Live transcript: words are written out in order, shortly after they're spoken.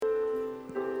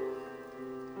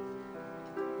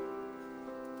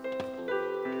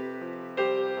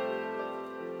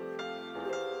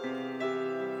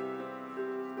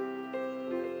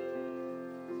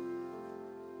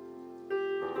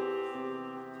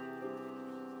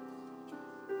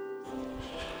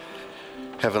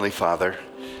Heavenly Father,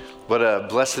 what a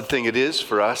blessed thing it is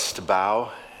for us to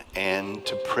bow and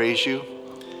to praise you,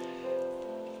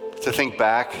 to think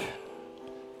back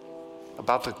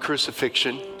about the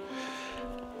crucifixion,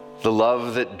 the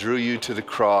love that drew you to the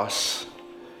cross,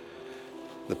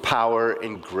 the power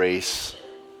and grace,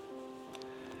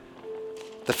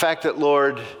 the fact that,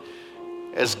 Lord,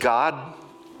 as God,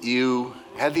 you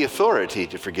had the authority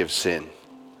to forgive sin.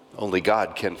 Only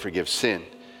God can forgive sin.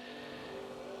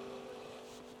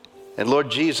 And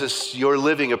Lord Jesus, your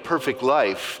living a perfect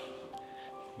life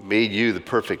made you the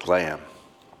perfect Lamb.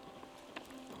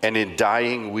 And in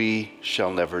dying, we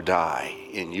shall never die.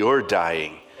 In your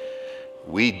dying,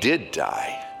 we did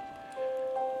die.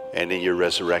 And in your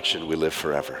resurrection, we live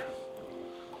forever.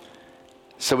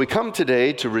 So we come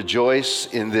today to rejoice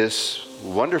in this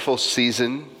wonderful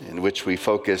season in which we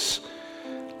focus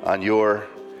on your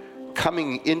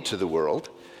coming into the world.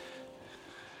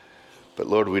 But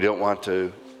Lord, we don't want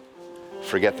to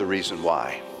forget the reason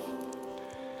why.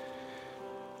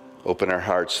 Open our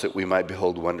hearts that we might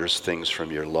behold wondrous things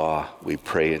from your law. We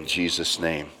pray in Jesus'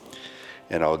 name.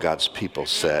 And all God's people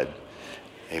said,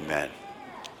 amen.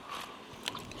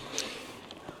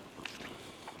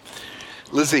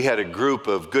 Lizzie had a group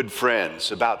of good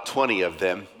friends, about 20 of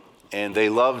them, and they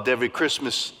loved every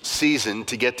Christmas season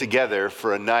to get together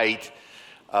for a night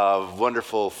of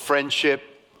wonderful friendship.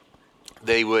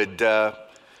 They would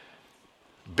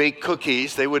bake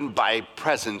cookies. They wouldn't buy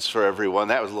presents for everyone.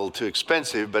 That was a little too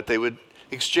expensive, but they would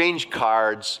exchange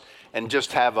cards and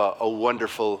just have a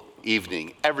wonderful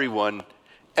evening. Everyone,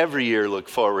 every year, looked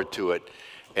forward to it,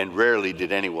 and rarely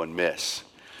did anyone miss.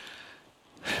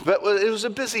 But it was a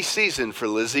busy season for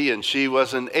Lizzie, and she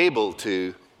wasn't able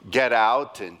to get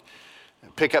out and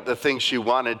pick up the things she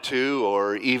wanted to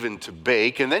or even to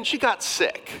bake. And then she got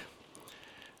sick.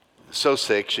 So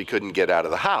sick she couldn't get out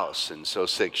of the house, and so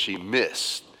sick she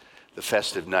missed the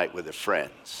festive night with her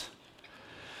friends.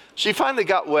 She finally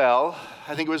got well.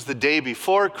 I think it was the day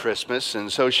before Christmas,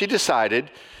 and so she decided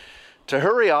to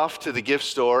hurry off to the gift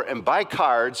store and buy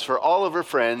cards for all of her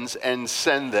friends and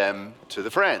send them to the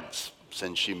friends,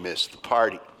 since she missed the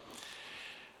party.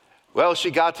 Well,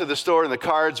 she got to the store and the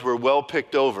cards were well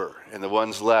picked over, and the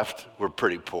ones left were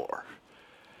pretty poor.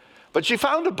 But she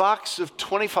found a box of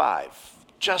 25.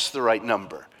 Just the right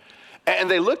number. And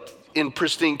they looked in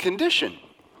pristine condition.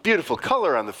 Beautiful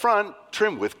color on the front,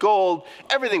 trimmed with gold.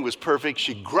 Everything was perfect.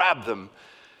 She grabbed them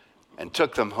and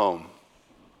took them home.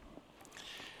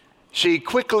 She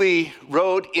quickly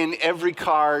wrote in every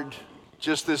card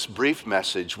just this brief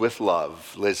message, "With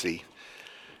love, Lizzie,"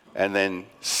 and then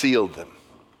sealed them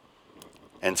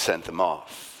and sent them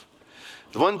off.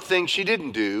 The one thing she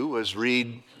didn't do was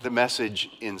read the message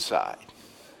inside.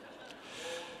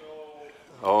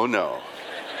 Oh, no.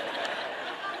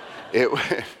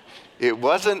 It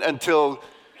wasn't until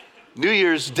New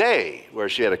Year's Day, where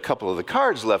she had a couple of the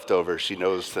cards left over. She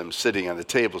noticed them sitting on the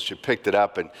table. She picked it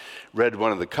up and read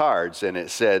one of the cards, and it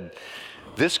said,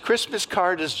 "This Christmas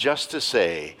card is just to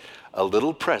say, a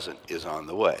little present is on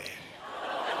the way."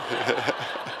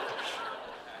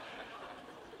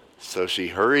 So she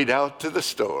hurried out to the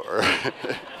store.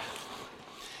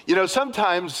 You know,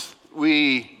 sometimes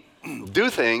we do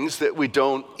things that we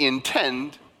don't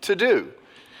intend to do.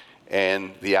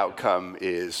 And the outcome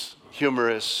is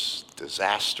humorous,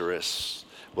 disastrous,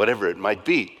 whatever it might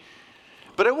be.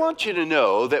 But I want you to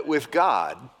know that with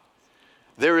God,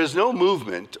 there is no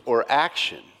movement or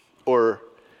action or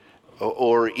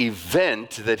event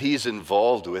that he's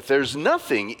involved with. There's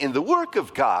nothing in the work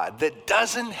of God that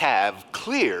doesn't have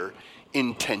clear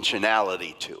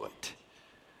intentionality to it.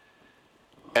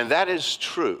 And that is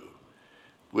true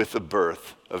with the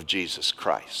birth of Jesus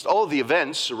Christ. All the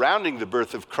events surrounding the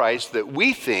birth of Christ that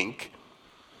we think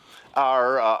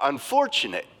are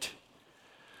unfortunate,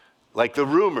 like the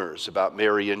rumors about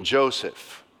Mary and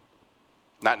Joseph,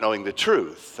 not knowing the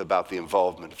truth about the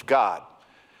involvement of God,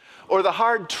 or the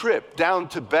hard trip down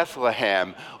to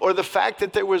Bethlehem, or the fact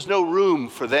that there was no room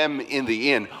for them in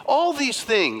the inn. All these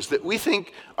things that we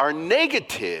think are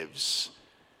negatives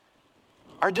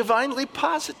are divinely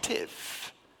positive.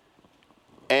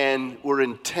 And were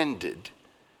intended.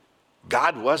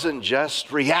 God wasn't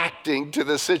just reacting to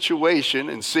the situation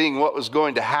and seeing what was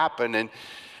going to happen and,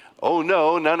 oh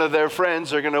no, none of their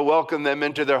friends are going to welcome them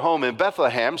into their home in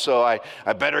Bethlehem, so I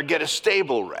better get a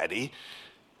stable ready.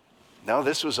 No,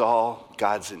 this was all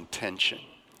God's intention.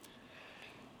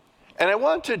 And I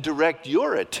want to direct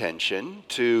your attention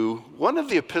to one of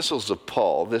the epistles of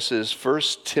Paul. This is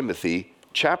 1 Timothy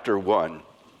chapter 1.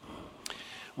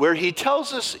 Where he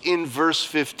tells us in verse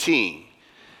 15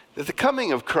 that the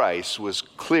coming of Christ was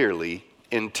clearly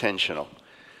intentional.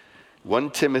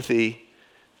 1 Timothy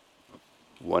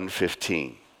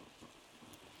 1:15.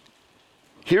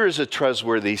 Here is a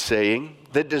trustworthy saying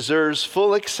that deserves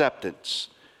full acceptance,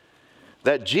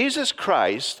 that Jesus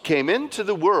Christ came into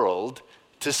the world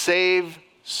to save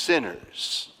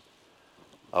sinners,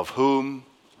 of whom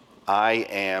I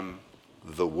am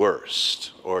the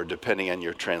worst, or depending on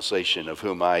your translation, of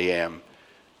whom I am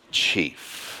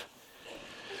chief.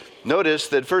 Notice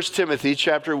that 1 Timothy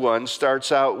chapter 1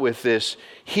 starts out with this: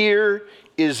 here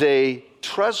is a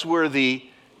trustworthy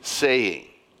saying,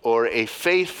 or a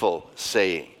faithful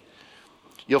saying.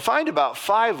 You'll find about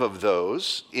 5 of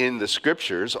those in the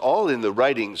scriptures, all in the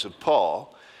writings of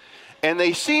Paul, and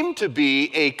they seem to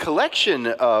be a collection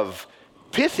of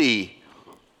pithy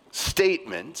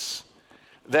statements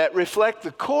that reflect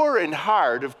the core and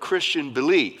heart of Christian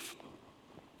belief.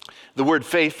 The word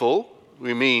faithful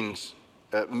means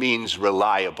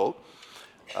reliable,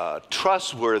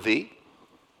 trustworthy,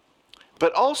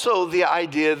 but also the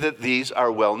idea that these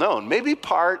are well known, maybe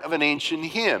part of an ancient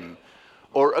hymn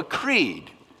or a creed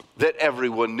that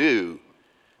everyone knew,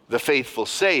 the faithful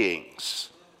sayings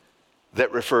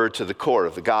that refer to the core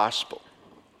of the gospel.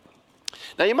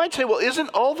 Now you might say, well, isn't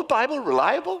all the Bible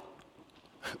reliable?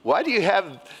 Why do you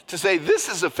have to say this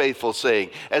is a faithful saying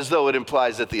as though it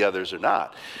implies that the others are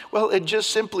not? Well, it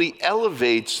just simply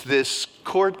elevates this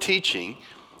core teaching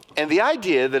and the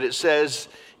idea that it says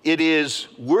it is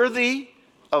worthy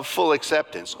of full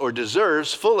acceptance or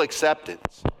deserves full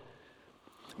acceptance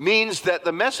means that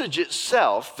the message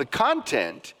itself, the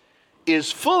content,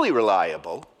 is fully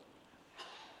reliable,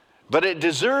 but it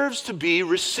deserves to be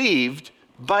received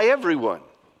by everyone.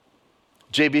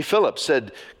 J.B. Phillips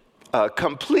said,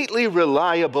 completely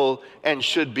reliable and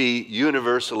should be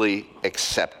universally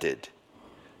accepted.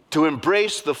 To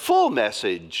embrace the full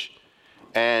message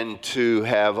and to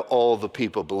have all the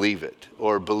people believe it,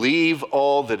 or believe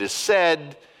all that is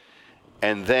said,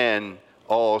 and then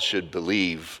all should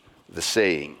believe the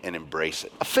saying and embrace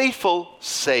it. A faithful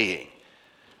saying.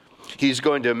 He's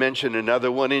going to mention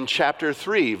another one in chapter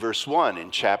 3, verse 1,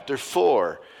 in chapter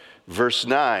 4, verse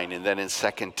 9, and then in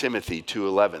 2 Timothy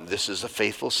 2:11. This is a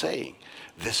faithful saying.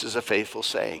 This is a faithful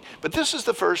saying. But this is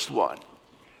the first one.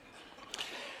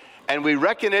 And we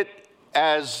reckon it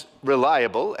as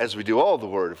reliable, as we do all the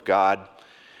Word of God,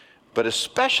 but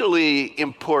especially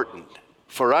important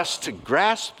for us to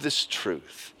grasp this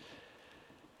truth.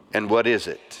 And what is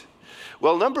it?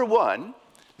 Well, number one,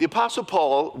 the Apostle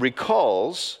Paul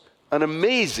recalls an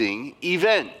amazing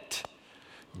event.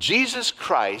 Jesus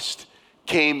Christ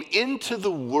came into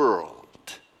the world.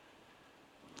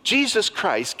 Jesus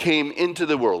Christ came into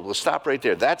the world. We'll stop right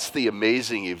there. That's the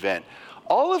amazing event.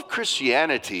 All of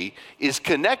Christianity is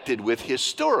connected with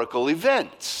historical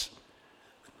events.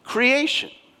 Creation,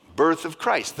 birth of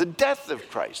Christ, the death of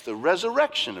Christ, the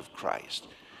resurrection of Christ,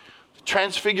 the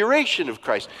transfiguration of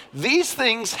Christ. These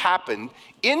things happened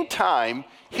in time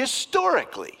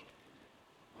historically,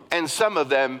 and some of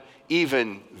them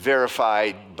even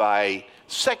verified by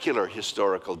secular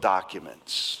historical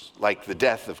documents, like the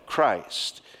death of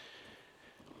Christ.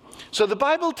 So the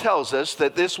Bible tells us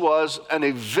that this was an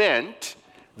event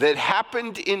that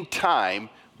happened in time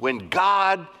when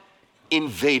God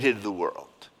invaded the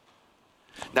world.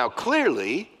 Now,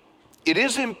 clearly, it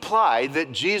is implied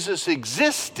that Jesus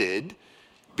existed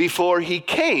before he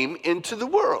came into the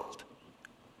world.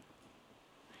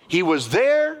 He was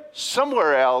there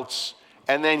somewhere else,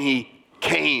 and then he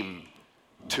came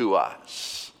to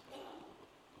us.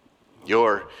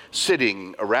 You're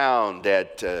sitting around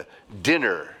at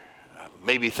dinner,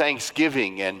 maybe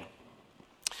Thanksgiving, and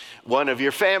one of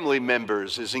your family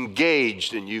members is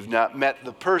engaged and you've not met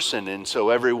the person, and so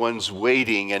everyone's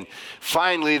waiting, and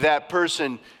finally that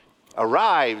person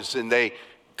arrives and they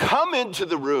come into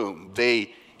the room.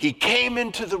 He came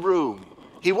into the room.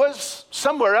 He was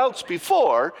somewhere else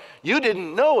before. You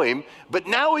didn't know him, but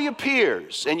now he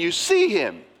appears and you see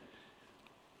him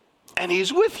and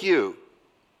he's with you.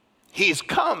 He's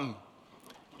come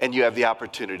and you have the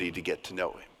opportunity to get to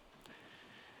know him.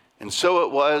 And so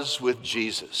it was with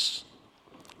Jesus.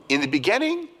 In the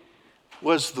beginning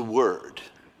was the Word,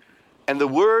 and the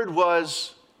Word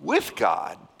was with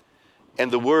God,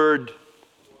 and the Word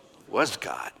was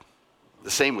God. The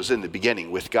same was in the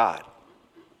beginning with God.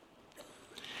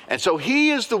 And so he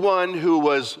is the one who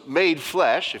was made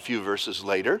flesh. A few verses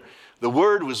later, the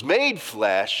Word was made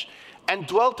flesh and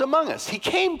dwelt among us. He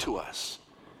came to us.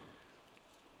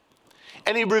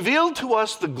 And he revealed to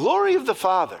us the glory of the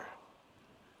Father.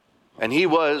 And he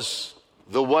was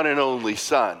the one and only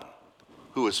Son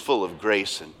who is full of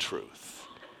grace and truth.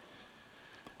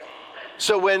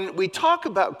 So when we talk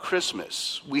about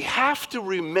Christmas, we have to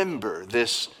remember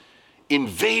this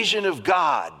invasion of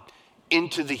God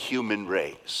into the human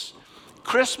race.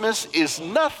 Christmas is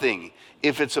nothing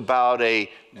if it's about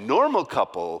a normal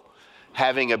couple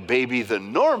having a baby the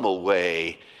normal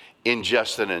way in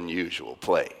just an unusual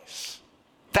place.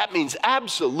 That means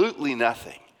absolutely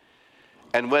nothing.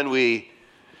 And when we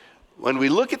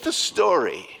look at the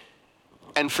story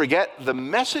and forget the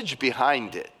message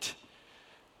behind it,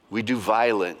 we do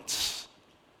violence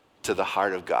to the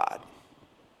heart of God.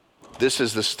 This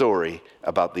is the story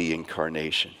about the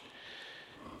incarnation.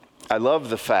 I love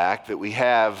the fact that we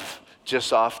have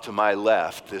just off to my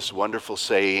left this wonderful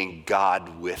saying,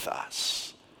 God with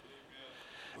us.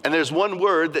 And there's one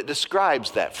word that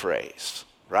describes that phrase,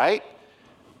 right?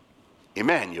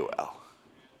 Emmanuel.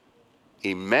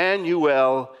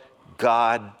 Emmanuel,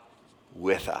 God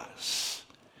with us.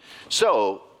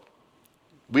 So,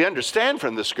 we understand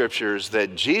from the scriptures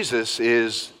that Jesus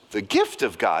is the gift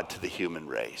of God to the human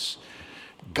race.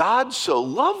 God so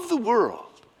loved the world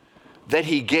that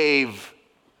he gave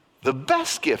the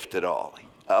best gift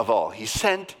of all. He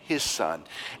sent his son.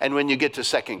 And when you get to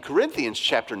 2 Corinthians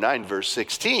chapter 9, verse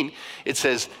 16, it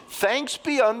says, thanks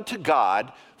be unto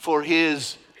God for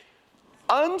his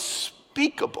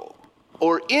unspeakable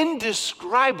or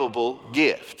indescribable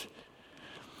gift.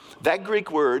 That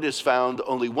Greek word is found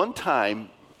only one time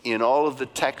in all of the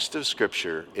text of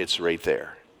Scripture. It's right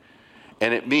there.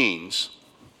 And it means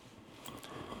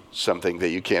something that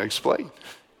you can't explain.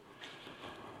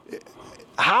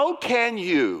 How can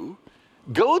you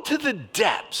go to the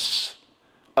depths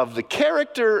of the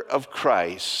character of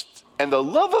Christ and the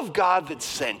love of God that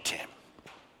sent him?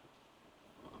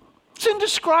 It's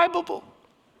indescribable.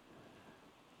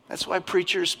 That's why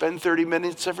preachers spend 30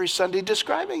 minutes every Sunday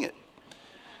describing it,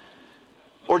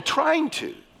 or trying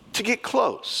to get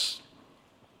close.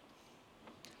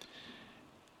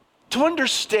 To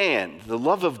understand the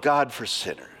love of God for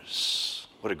sinners,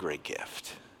 what a great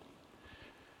gift.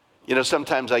 You know,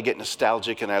 sometimes I get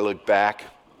nostalgic and I look back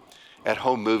at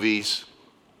home movies.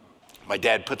 My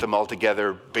dad put them all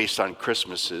together based on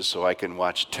Christmases, so I can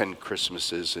watch 10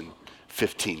 Christmases in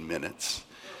 15 minutes.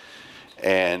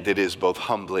 And it is both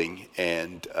humbling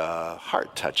and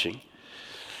heart-touching.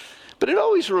 But it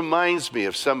always reminds me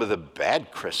of some of the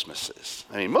bad Christmases.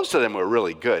 I mean, most of them were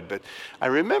really good, but I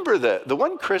remember the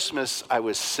one Christmas I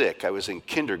was sick. I was in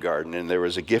kindergarten, and there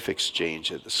was a gift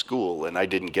exchange at the school, and I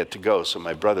didn't get to go, so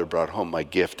my brother brought home my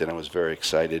gift, and I was very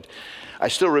excited. I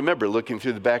still remember looking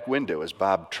through the back window as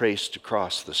Bob traced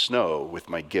across the snow with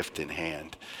my gift in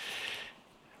hand.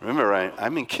 Remember,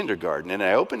 I'm in kindergarten, and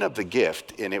I opened up the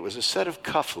gift, and it was a set of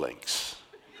cufflinks.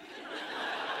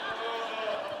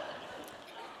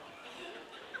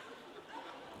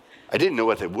 I didn't know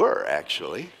what they were,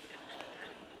 actually,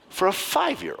 for a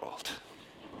 5-year-old.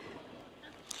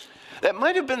 That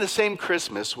might have been the same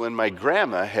Christmas when my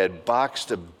grandma had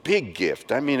boxed a big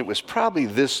gift. I mean, it was probably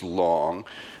this long,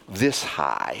 this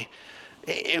high.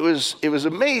 It was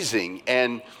amazing,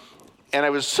 and I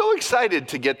was so excited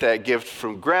to get that gift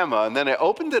from Grandma, and then I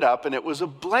opened it up, and it was a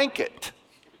blanket.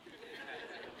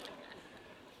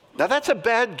 Now, that's a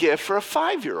bad gift for a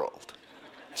 5-year-old.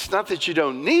 It's not that you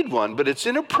don't need one, but it's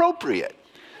inappropriate.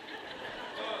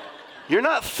 You're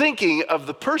not thinking of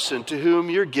the person to whom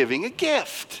you're giving a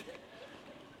gift.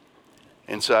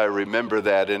 And so I remember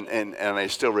that, and I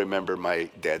still remember my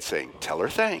dad saying, tell her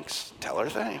thanks, tell her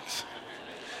thanks.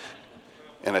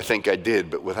 And I think I did,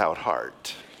 but without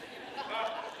heart.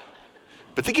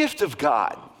 But the gift of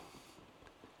God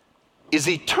is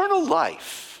eternal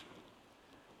life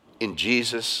in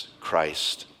Jesus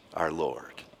Christ our Lord.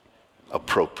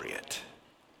 Appropriate.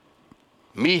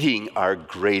 Meeting our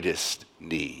greatest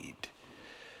need.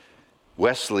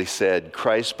 Wesley said,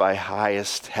 Christ by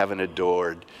highest heaven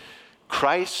adored,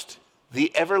 Christ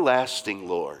the everlasting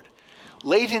Lord.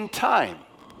 Late in time,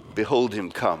 behold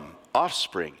him come,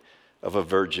 offspring of a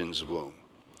virgin's womb.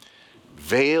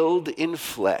 Veiled in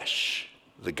flesh,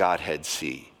 the Godhead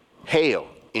see. Hail,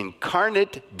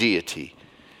 incarnate deity.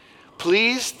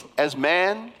 Pleased as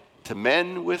man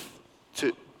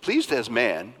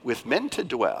with men to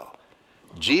dwell.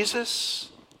 Jesus,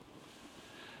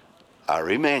 our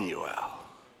Emmanuel.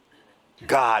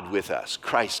 God with us.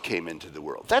 Christ came into the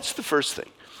world. That's the first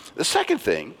thing. The second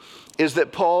thing is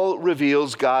that Paul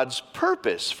reveals God's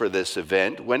purpose for this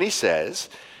event when he says,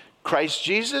 Christ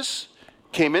Jesus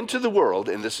came into the world,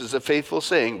 and this is a faithful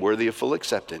saying, worthy of full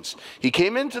acceptance. He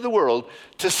came into the world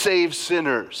to save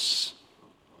sinners.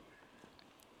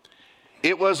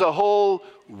 It was a whole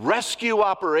rescue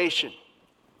operation.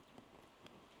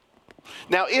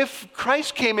 Now, if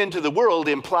Christ came into the world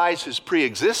implies his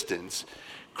pre-existence,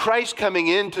 Christ coming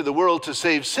into the world to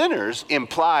save sinners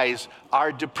implies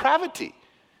our depravity,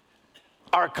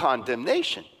 our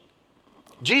condemnation.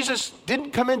 Jesus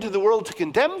didn't come into the world to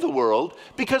condemn the world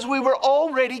because we were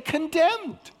already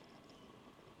condemned.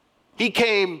 He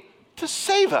came to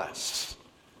save us.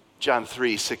 John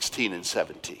 3:16 and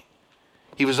 17.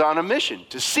 He was on a mission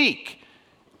to seek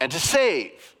and to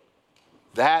save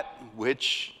that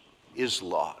which is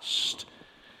lost.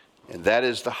 And that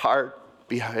is the heart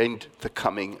behind the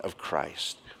coming of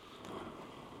Christ.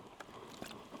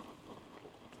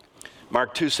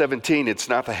 Mark 2:17, it's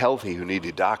not the healthy who need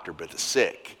a doctor, but the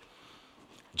sick.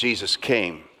 Jesus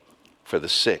came for the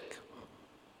sick.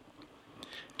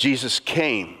 Jesus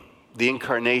came, the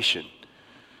incarnation,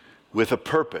 with a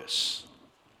purpose,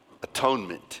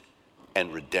 atonement,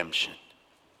 and redemption.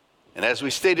 And as we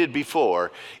stated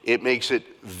before, it makes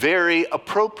it very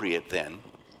appropriate then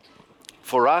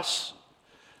for us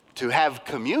to have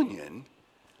communion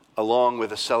along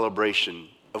with a celebration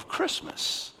of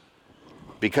Christmas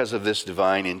because of this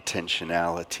divine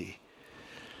intentionality.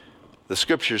 The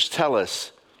scriptures tell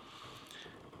us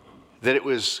that it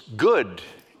was good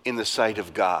in the sight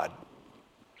of God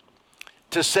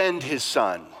to send his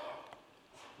Son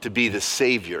to be the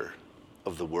Savior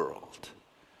of the world.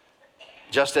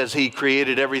 Just as he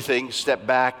created everything, stepped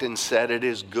back and said, "It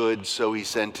is good," so he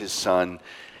sent his Son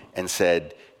and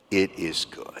said, "It is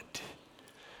good."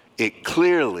 It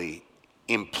clearly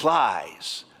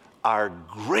implies our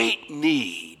great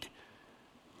need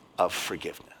of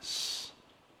forgiveness.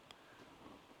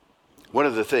 One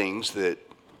of the things that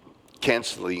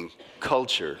canceling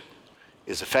culture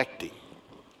is affecting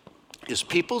is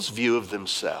people's view of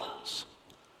themselves.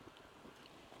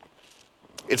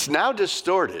 It's now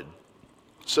distorted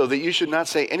so that you should not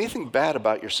say anything bad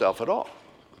about yourself at all.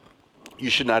 You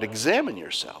should not examine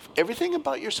yourself. Everything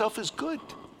about yourself is good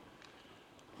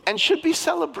and should be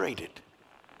celebrated.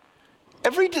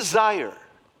 Every desire,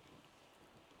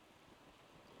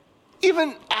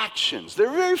 even actions, there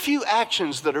are very few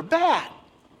actions that are bad.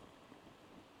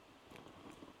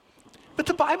 But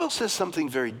the Bible says something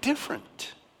very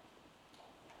different.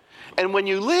 And when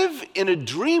you live in a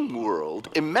dream world,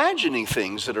 imagining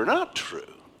things that are not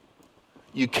true,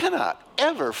 you cannot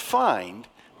ever find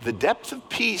the depth of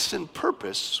peace and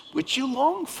purpose which you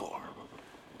long for.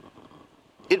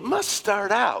 It must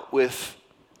start out with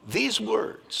these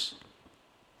words: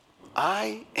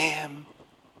 I am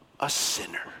a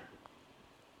sinner,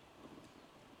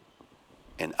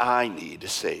 and I need a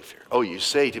Savior. Oh, you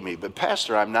say to me, "But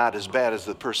Pastor, I'm not as bad as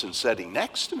the person sitting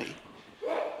next to me.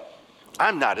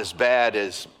 I'm not as bad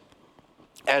as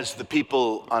the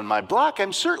people on my block.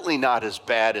 I'm certainly not as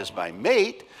bad as my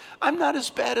mate. I'm not as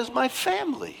bad as my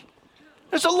family.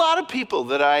 There's a lot of people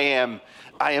that I am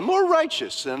more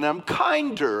righteous and I'm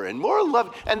kinder and more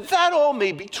loving." And that all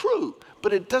may be true,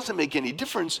 but it doesn't make any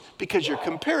difference because you're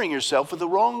comparing yourself with the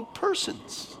wrong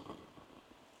persons.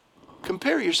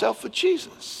 Compare yourself with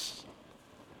Jesus.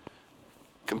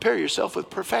 Compare yourself with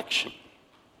perfection.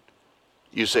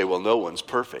 You say, "Well, no one's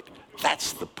perfect."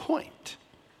 That's the point.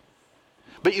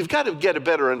 But you've got to get a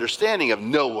better understanding of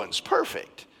no one's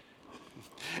perfect.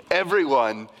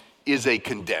 Everyone is a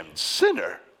condemned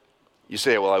sinner. You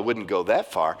say, "Well, I wouldn't go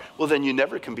that far." Well, then you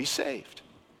never can be saved.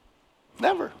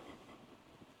 Never.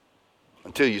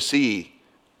 Until you see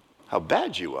how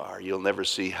bad you are, you'll never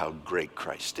see how great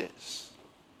Christ is.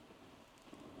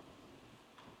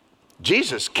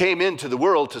 Jesus came into the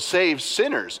world to save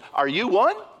sinners. Are you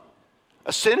one?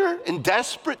 A sinner in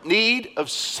desperate need of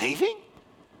saving?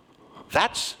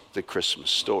 That's the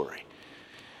Christmas story.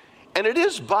 And it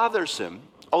is bothersome,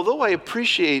 although I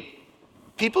appreciate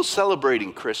people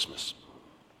celebrating Christmas.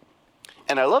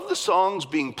 And I love the songs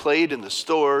being played in the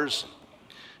stores,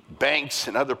 banks,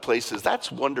 and other places.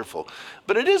 That's wonderful.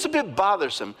 But it is a bit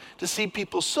bothersome to see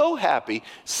people so happy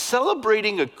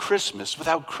celebrating a Christmas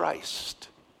without Christ,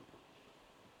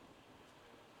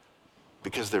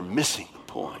 because they're missing the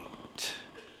point.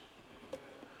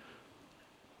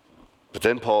 But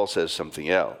then Paul says something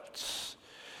else.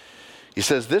 He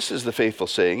says, "This is the faithful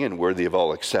saying and worthy of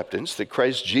all acceptance, that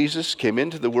Christ Jesus came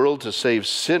into the world to save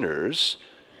sinners,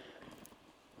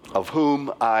 of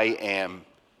whom I am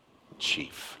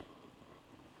chief."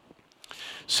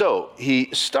 So he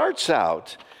starts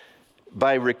out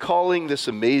by recalling this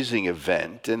amazing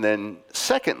event, and then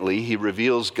secondly, he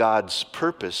reveals God's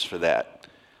purpose for that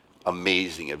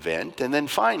amazing event, and then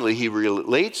finally, he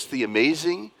relates the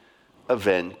amazing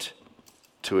event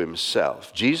to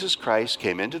himself. Jesus Christ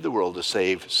came into the world to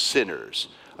save sinners,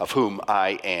 of whom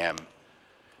I am.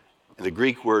 And the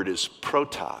Greek word is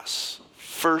protos,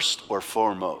 first or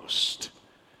foremost.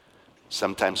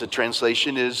 Sometimes the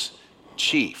translation is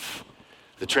chief.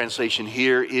 The translation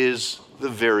here is the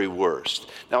very worst.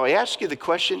 Now I ask you the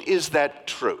question, is that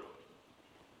true?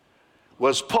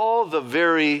 Was Paul the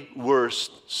very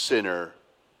worst sinner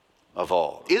of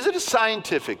all? Is it a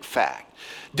scientific fact?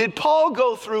 Did Paul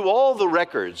go through all the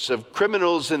records of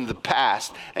criminals in the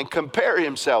past and compare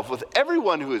himself with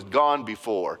everyone who has gone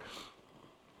before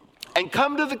and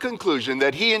come to the conclusion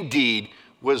that he indeed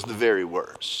was the very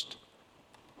worst?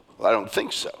 Well, I don't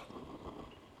think so.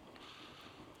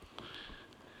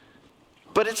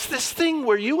 But it's this thing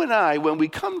where you and I, when we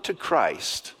come to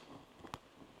Christ,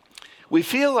 we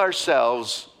feel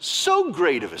ourselves so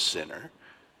great of a sinner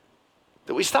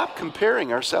that we stop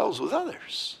comparing ourselves with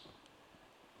others.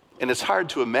 And it's hard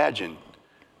to imagine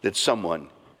that someone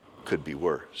could be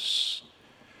worse.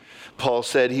 Paul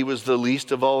said he was the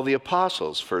least of all the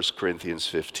apostles, 1 Corinthians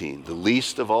 15, the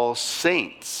least of all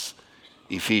saints,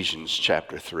 Ephesians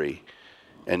chapter 3,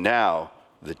 and now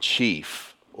the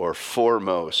chief or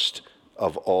foremost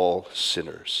of all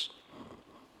sinners.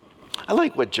 I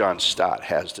like what John Stott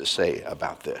has to say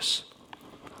about this.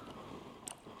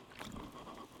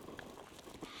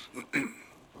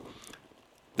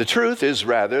 The truth is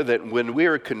rather that when we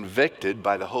are convicted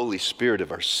by the Holy Spirit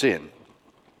of our sin,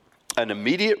 an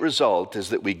immediate result is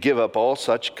that we give up all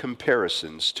such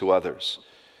comparisons to others.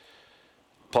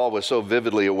 Paul was so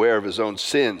vividly aware of his own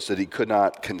sins that he could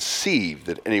not conceive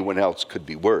that anyone else could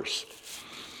be worse.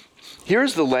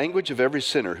 Here's the language of every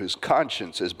sinner whose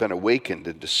conscience has been awakened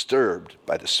and disturbed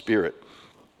by the Spirit.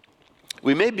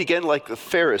 We may begin like the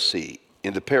Pharisee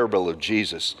in the parable of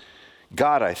Jesus.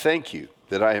 God, I thank you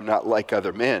that I am not like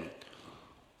other men.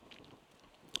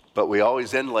 But we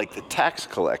always end like the tax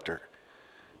collector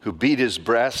who beat his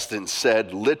breast and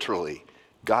said literally,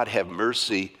 God have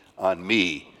mercy on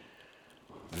me,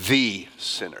 the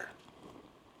sinner.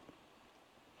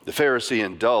 The Pharisee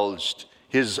indulged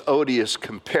his odious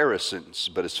comparisons,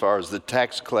 but as far as the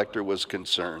tax collector was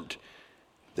concerned,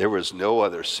 there was no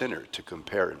other sinner to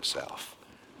compare himself.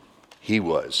 He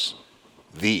was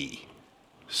the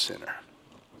sinner.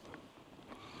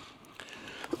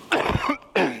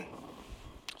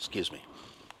 Excuse me.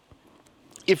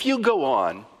 If you go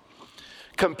on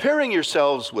comparing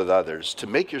yourselves with others to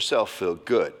make yourself feel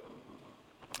good,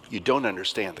 you don't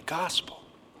understand the gospel.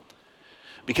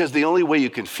 Because the only way you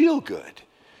can feel good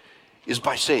is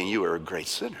by saying you are a great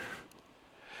sinner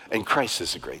and Christ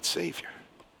is a great Savior.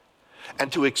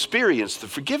 And to experience the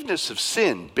forgiveness of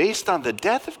sin based on the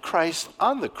death of Christ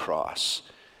on the cross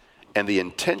and the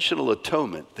intentional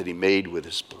atonement that he made with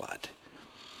his blood.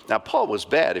 Now, Paul was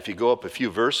bad. If you go up a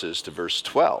few verses to verse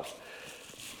 12,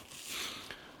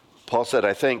 Paul said,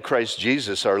 I thank Christ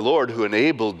Jesus our Lord who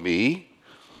enabled me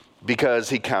because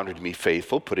he counted me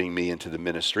faithful, putting me into the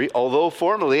ministry, although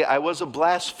formerly I was a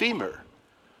blasphemer,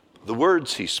 the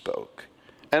words he spoke,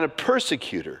 and a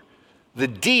persecutor, the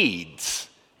deeds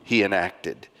he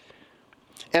enacted.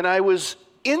 And I was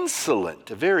insolent,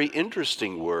 a very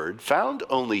interesting word, found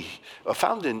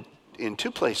in two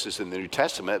places in the New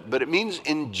Testament, but it means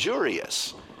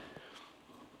injurious.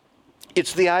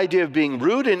 It's the idea of being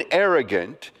rude and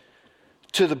arrogant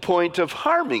to the point of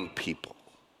harming people.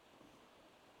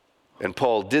 And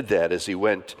Paul did that as he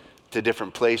went to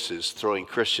different places, throwing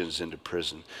Christians into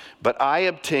prison. But I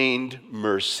obtained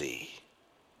mercy.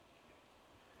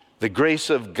 The grace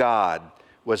of God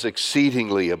was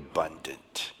exceedingly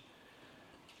abundant.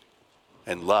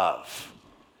 And love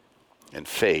and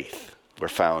faith were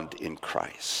found in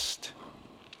Christ.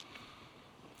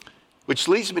 Which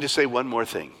leads me to say one more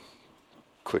thing,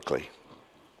 quickly.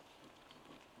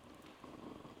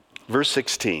 Verse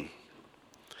 16.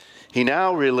 He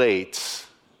now relates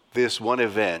this one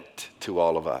event to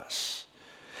all of us.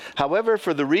 However,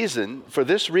 for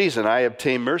this reason I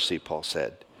obtained mercy, Paul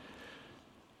said.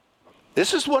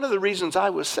 This is one of the reasons I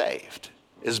was saved.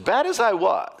 As bad as I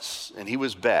was, and he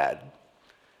was bad,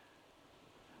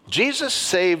 Jesus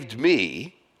saved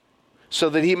me so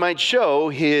that he might show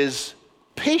his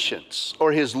patience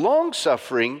or his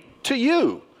long-suffering to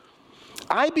you.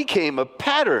 I became a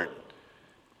pattern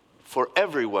for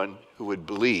everyone who would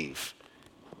believe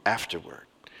afterward.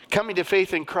 Coming to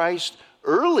faith in Christ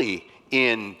early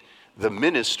in the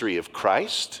ministry of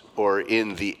Christ or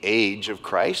in the age of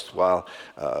Christ, while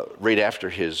right after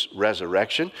his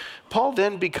resurrection, Paul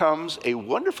then becomes a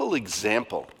wonderful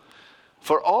example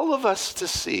for all of us to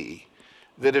see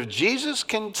that if Jesus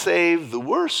can save the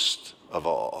worst of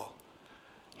all,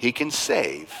 he can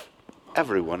save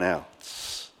everyone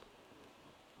else.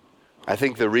 I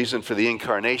think the reason for the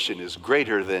incarnation is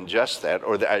greater than just that,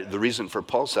 or the reason for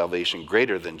Paul's salvation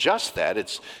greater than just that.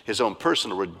 It's his own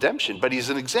personal redemption, but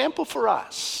he's an example for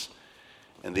us,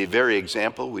 and the very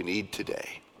example we need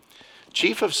today.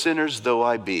 Chief of sinners though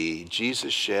I be,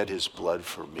 Jesus shed his blood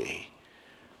for me.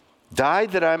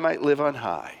 Died that I might live on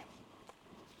high,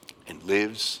 and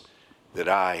lives that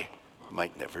I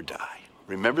might never die.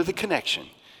 Remember the connection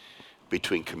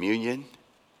between communion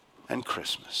and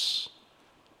Christmas,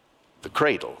 the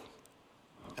cradle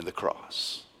and the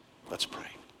cross. Let's pray.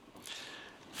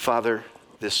 Father,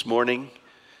 this morning,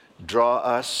 draw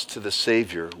us to the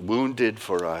Savior, wounded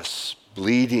for us,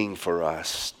 bleeding for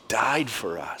us, died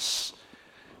for us,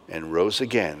 and rose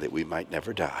again that we might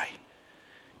never die.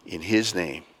 In his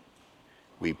name,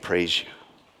 we praise you.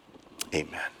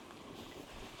 Amen.